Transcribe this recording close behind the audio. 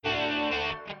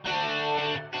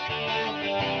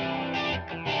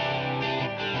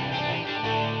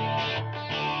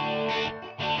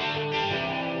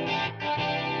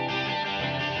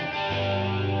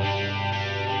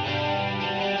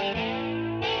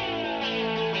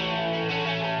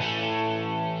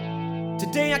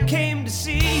Today I came to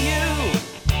see you,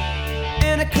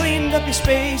 and I cleaned up your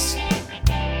space.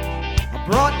 I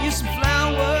brought you some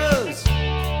flowers,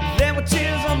 there were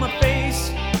tears on my face.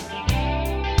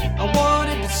 I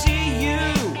wanted to see you,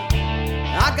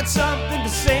 I got something to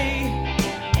say.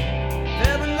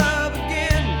 Fell in love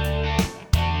again,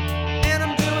 and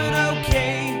I'm doing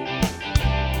okay.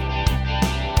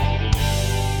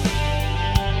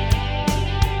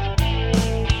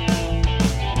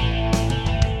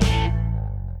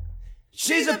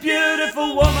 She's a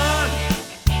beautiful woman,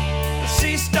 I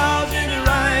see stars in her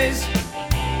eyes.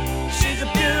 She's a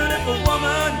beautiful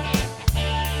woman,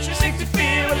 she makes me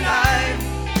feel alive.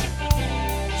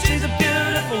 She's a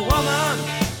beautiful woman,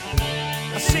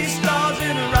 I see stars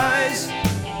in her eyes.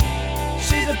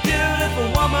 She's a beautiful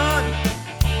woman,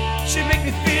 she makes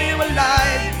me feel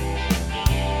alive.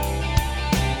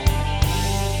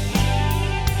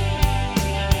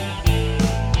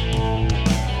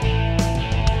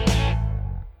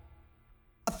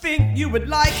 I think you would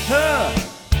like her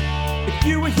if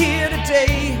you were here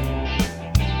today,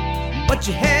 but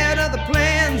you had other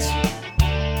plans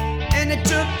and it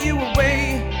took you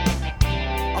away.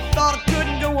 I thought I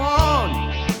couldn't go on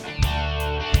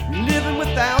living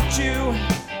without you.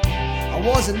 I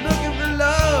wasn't looking for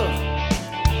love,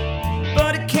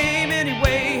 but it came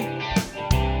anyway.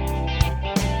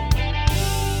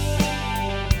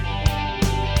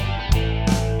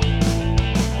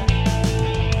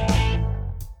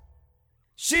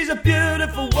 She's a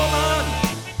beautiful woman,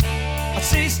 I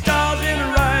see stars in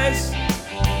her eyes.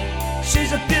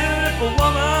 She's a beautiful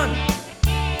woman,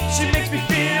 she makes me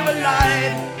feel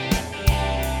alive.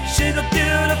 She's a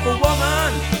beautiful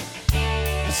woman,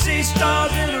 I see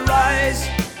stars in her eyes.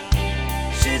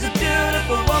 She's a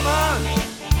beautiful woman,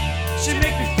 she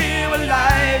makes me feel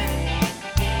alive.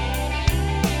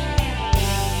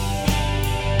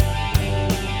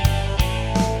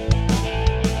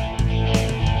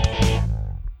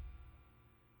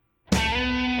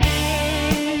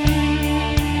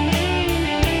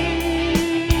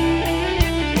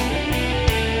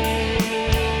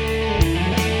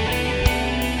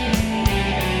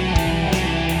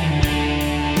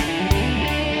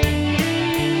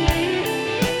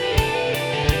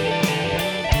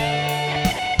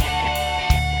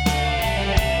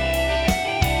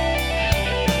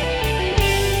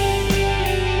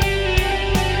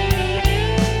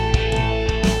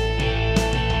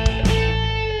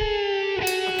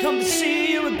 Come to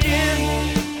see you again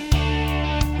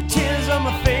with tears on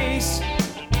my face.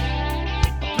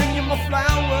 I'll bring you more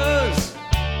flowers,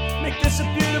 make this a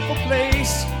beautiful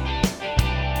place.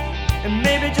 And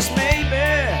maybe, just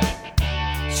maybe,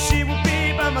 she will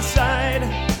be by my side.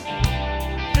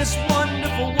 This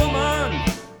wonderful woman,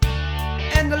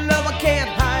 and the love I can't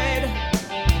hide.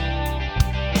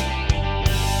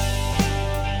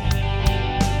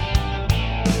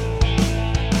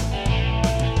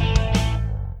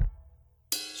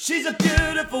 She's a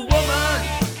beautiful woman,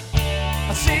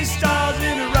 I see stars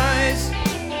in her eyes.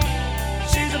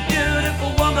 She's a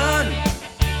beautiful woman,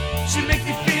 she makes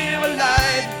me feel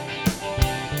alive.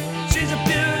 She's a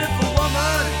beautiful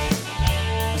woman,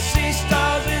 I see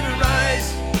stars in her eyes.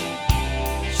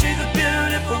 She's a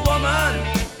beautiful woman,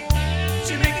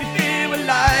 she makes me feel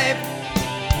alive.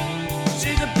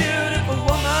 She's a beautiful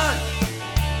woman,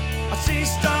 I see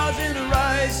stars in her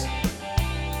eyes.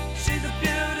 She's a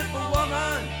beautiful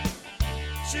woman,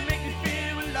 she makes me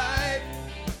feel alive.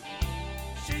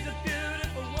 She's a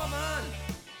beautiful woman,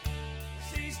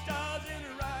 see stars in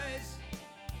her eyes.